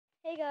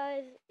Hey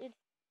guys, it's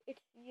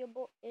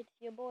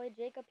your boy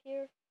Jacob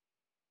here.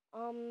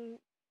 Um,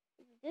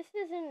 this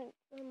isn't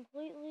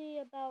completely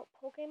about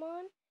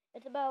Pokemon.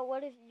 It's about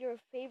what is your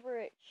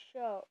favorite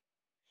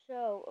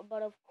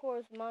but of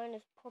course mine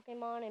is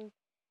Pokemon and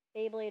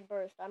Beyblade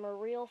Burst. I'm a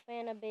real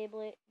fan of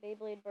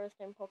Beyblade Burst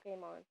and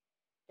Pokemon.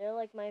 They're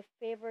like my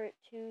favorite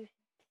two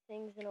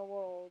things in the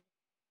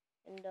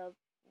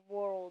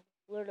world,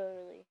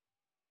 literally.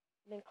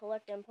 I've been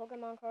collecting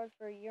Pokemon cards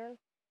for a year,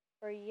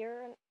 for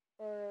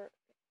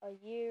a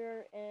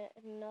year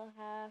and a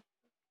half,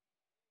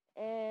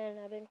 and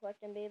I've been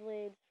collecting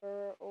Beyblades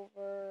for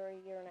over a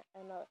year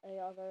and a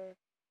other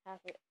half.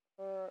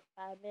 For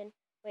I've been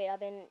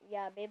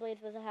yeah,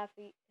 Beyblades was half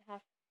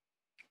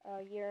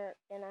a year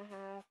and a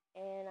half,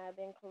 and I've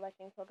been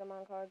collecting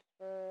Pokemon cards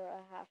for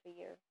a half a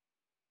year,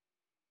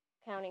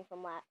 counting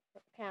from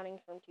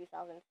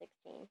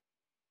 2016.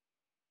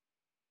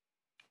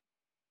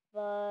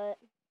 But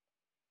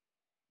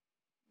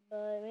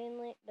but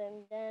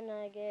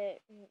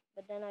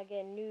then I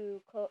get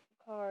new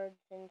cards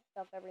and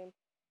stuff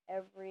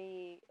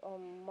every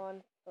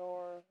month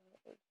or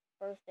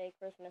birthday,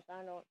 Christmas.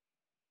 I don't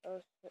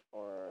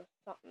or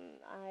something.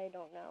 I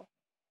don't know.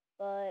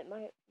 But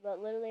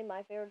literally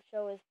my favorite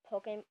show is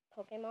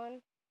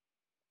Pokemon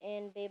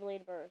and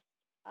Beyblade Burst.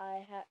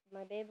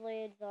 My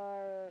Beyblades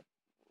are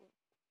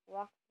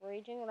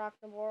Raging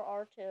Rocknivore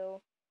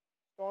R2,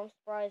 Storm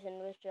Spryzen,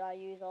 which I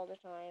use all the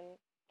time,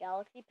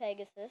 Galaxy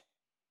Pegasus,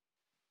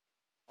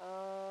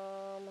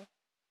 um,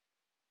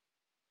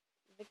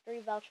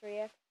 Victory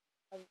Valtryek,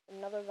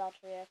 another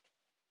Valtryek,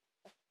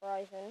 a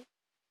Spryzen,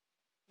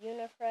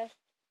 Unicrest,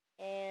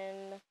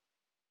 and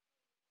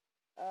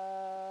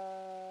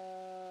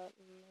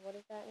what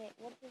is that name?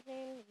 What's his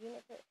name?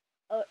 Unicrest.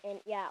 Oh, and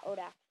yeah,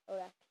 Odax.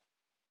 Odax.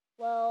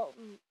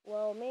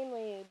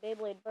 Mainly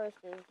Beyblade Burst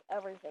is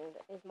everything.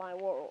 Is my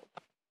world.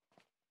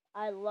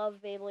 I love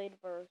Beyblade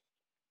Burst.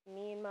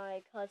 Me and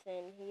my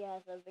cousin, he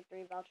has a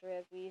Victory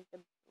Valtryek.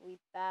 We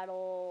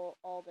battle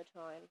all the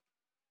time.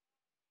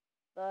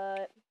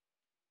 But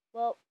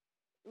well,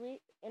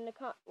 in the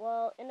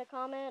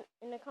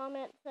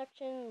comment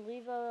section,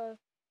 leave a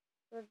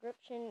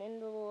description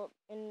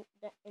in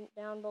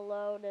down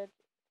below to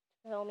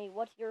tell me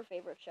what's your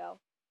favorite show.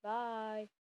 Bye.